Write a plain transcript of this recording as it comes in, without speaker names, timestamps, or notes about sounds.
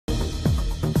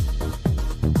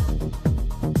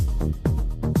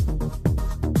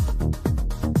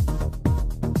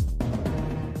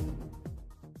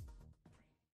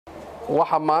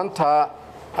waxa maanta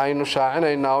aynu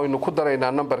shaacinaynaa oo aynu ku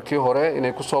daraynaa nambarkii hore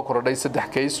inay ku soo kordhay 3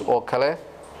 case oo kale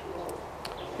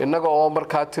innaga oo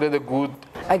markaa tirada guud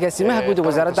agaasimaha guud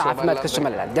wasaaradda caafimaadka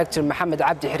Somaliland Dr. Maxamed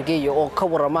Cabdi Xirgeeye oo ka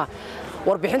warama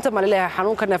warbixinta maalinlaha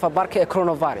xanuunka neefabaarka ee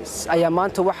coronavirus ayaa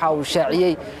maanta waxa uu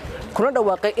shaaciyay kuna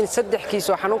dhawaaqay in 3 kiis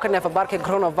oo xanuunka neefabaarka ee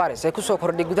coronavirus ay ku soo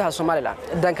kordhay gudaha Somaliland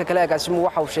danka kale agaasimuhu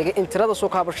waxa uu sheegay in tirada soo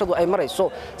kaabashadu ay marayso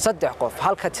 3 qof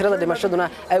halka tirada dhimashaduna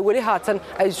ay wali haatan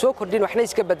ay soo kordhin waxna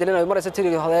iska bedeleen ay marayso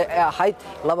tiradii hore ee ahayd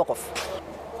 2 qof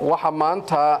waxa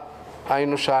maanta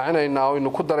aynu shaacinaynaa oo aynu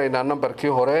ku daraynaa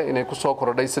nambarkii hore inay ku soo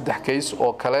kordhay 3 case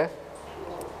oo kale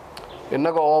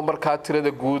innaga oo markaa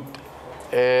tirada guud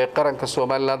ee qaranka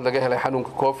Somaliland laga helay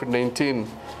xanuunka COVID-19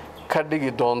 ka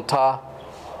dhigi doonta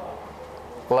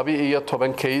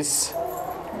 12 case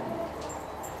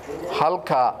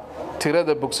halka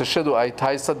tirada bogsashadu ay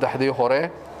tahay 3dii hore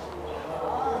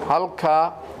halka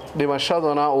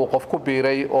dhimashaduna uu qof ku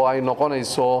biiray oo ay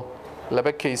noqonayso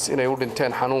 2 case inay u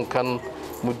dhinteen xanuunkan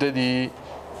muddadii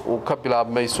uu ka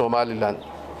bilaabmay Somaliland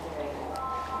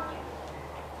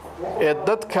ee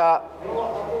dadka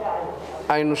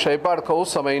aynu shaybaarka u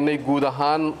sameynay guud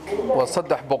ahaan waa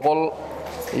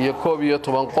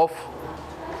 311 qof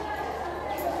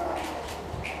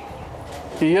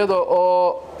iyada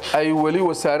oo ay wali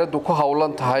wasaaraddu ku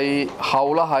hawlan tahay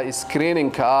hawlaha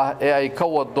screeningka ah ee ay ka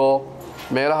wado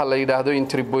meelaha la yiraahdo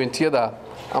entry point-yada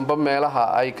amba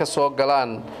meelaha ay ka soo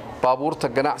galaan baabuurta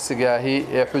ganacsiga ahi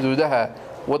ee xuduudaha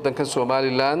waddanka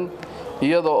Somaliland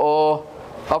iyada oo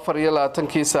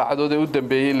 24 saacadood ee u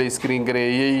dambeeyay la screen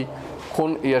gareeyay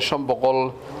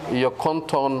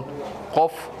 1550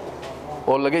 qof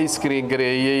oo laga screen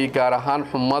gareeyay gaar ahaan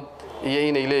xumad iyo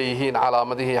inay leeyihiin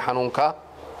calaamadihii xanuunka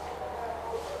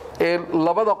ee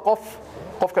labada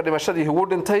qofka dhimashadii ugu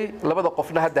dhintay labada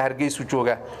qofna hadda Hargeysa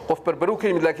jooga qof barbaru ka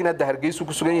yimid laakiin hadda Hargeysa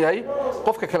ku sugan yahay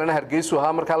qofka kalena Hargeysa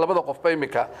ahaa marka labada qof bay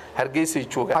imika Hargeysa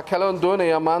jooga waxa kale oo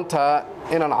doonaya maanta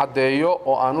inaan cadeeyo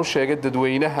oo aan u sheegay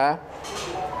dadweynaha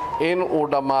in uu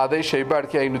dhamaaday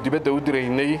shaybaarkii aynu dibadda u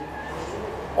diraynay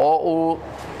oo uu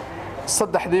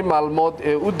 3 maalmood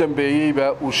ee u dambeeyayba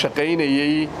uu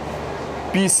shaqaynayay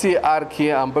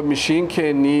PCR-kii amba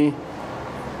mashiinkeenii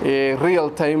real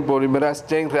time polymerase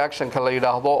chain reaction ka la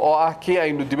yiraahdo oo ah kii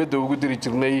aynu dibadda ugu diri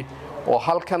jirnay oo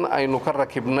halkan aynu ka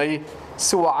rakibnay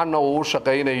si wacan oo uu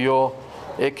shaqaynayo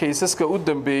ee caseska u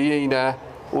dambeeyayna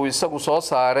uu isagu soo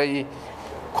saaray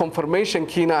confirmation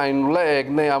kiina aynu la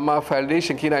eegnay ama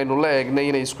validation kiina aynu la eegnay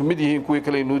inay isku mid yihiin kuwii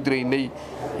kale aynu diraynay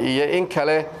iyo in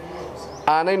kale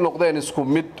aanay noqdeen isku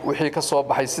mid wixii ka soo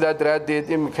baxay sida daraadeed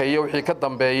imika iyo wixii ka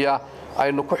dambeeya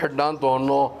aynu ku xidhnaan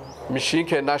doono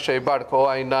mishiinkeena shaybaarka oo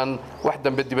aynaan wax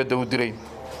dambe dibadda u dirayn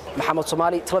maxamed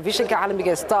Soomaali telefishinka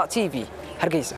caalamiga Star TV Hargeysa